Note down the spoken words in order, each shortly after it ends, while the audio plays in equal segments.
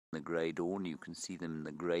the grey dawn, you can see them in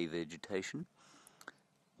the grey vegetation.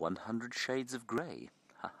 100 shades of grey,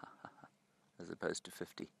 as opposed to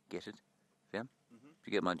 50. Get it? Yeah? Mm-hmm. Did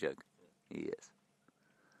you get my joke? Yeah. Yes.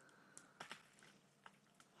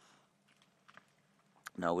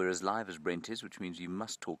 Now we're as live as Brent is, which means you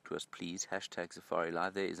must talk to us, please. Hashtag Safari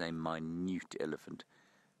Live. There is a minute elephant.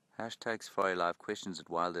 Hashtag Safari Live, questions at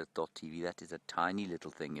wildearth.tv. That is a tiny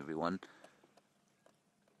little thing, everyone.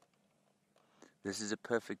 This is a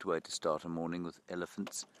perfect way to start a morning with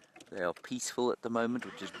elephants. They are peaceful at the moment,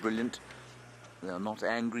 which is brilliant. They are not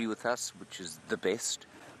angry with us, which is the best.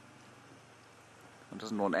 One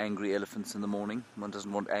doesn't want angry elephants in the morning. One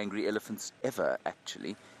doesn't want angry elephants ever,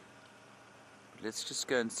 actually. But let's just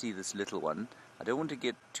go and see this little one. I don't want to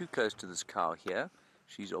get too close to this cow here.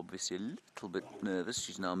 She's obviously a little bit nervous.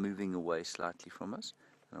 She's now moving away slightly from us.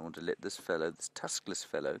 And I want to let this fellow, this tuskless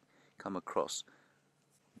fellow, come across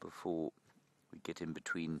before we get in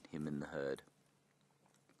between him and the herd.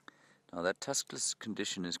 Now that tuskless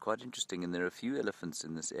condition is quite interesting, and there are a few elephants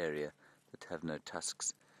in this area that have no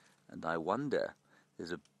tusks. And I wonder,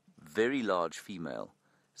 there's a very large female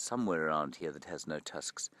somewhere around here that has no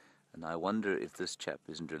tusks, and I wonder if this chap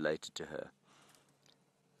isn't related to her.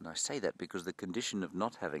 And I say that because the condition of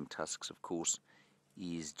not having tusks, of course,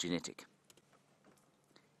 is genetic.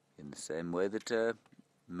 In the same way that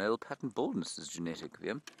male pattern baldness is genetic,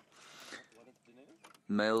 yeah? What is genetic?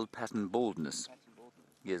 Male pattern baldness.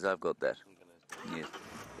 Yes, I've got that. Yes,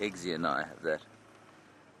 Eggsy and I have that.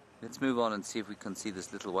 Let's move on and see if we can see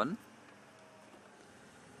this little one.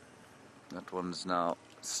 That one's now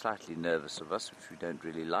slightly nervous of us, which we don't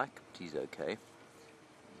really like, but he's okay.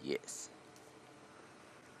 Yes.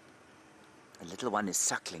 The little one is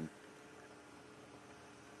suckling.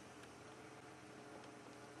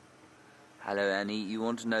 Hello, Annie. You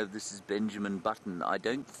want to know if this is Benjamin Button? I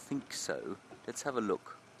don't think so. Let's have a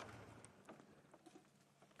look.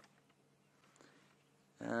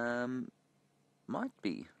 Might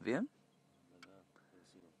be, Vian.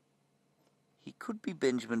 He could be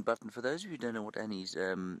Benjamin Button. For those of you who don't know what Annie's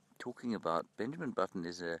talking about, Benjamin Button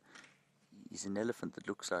is an elephant that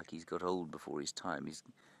looks like he's got old before his time. He's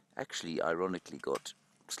actually, ironically, got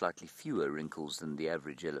slightly fewer wrinkles than the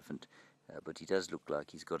average elephant, but he does look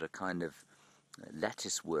like he's got a kind of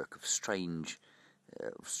lattice work of strange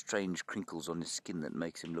crinkles on his skin that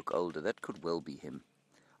makes him look older. That could well be him.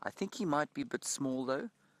 I think he might be a bit small, though.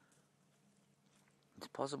 It's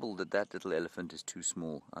possible that that little elephant is too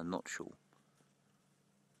small. I'm not sure.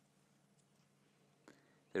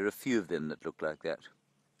 There are a few of them that look like that.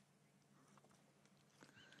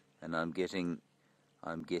 And I'm getting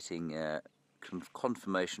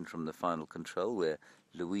confirmation from the final control where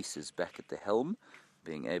Luis is back at the helm,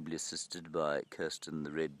 being ably assisted by Kirsten the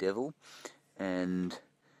Red Devil, and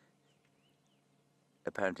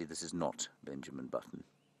apparently this is not Benjamin Button.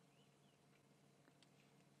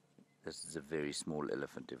 This is a very small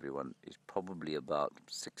elephant, everyone. He's probably about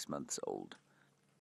 6 months old.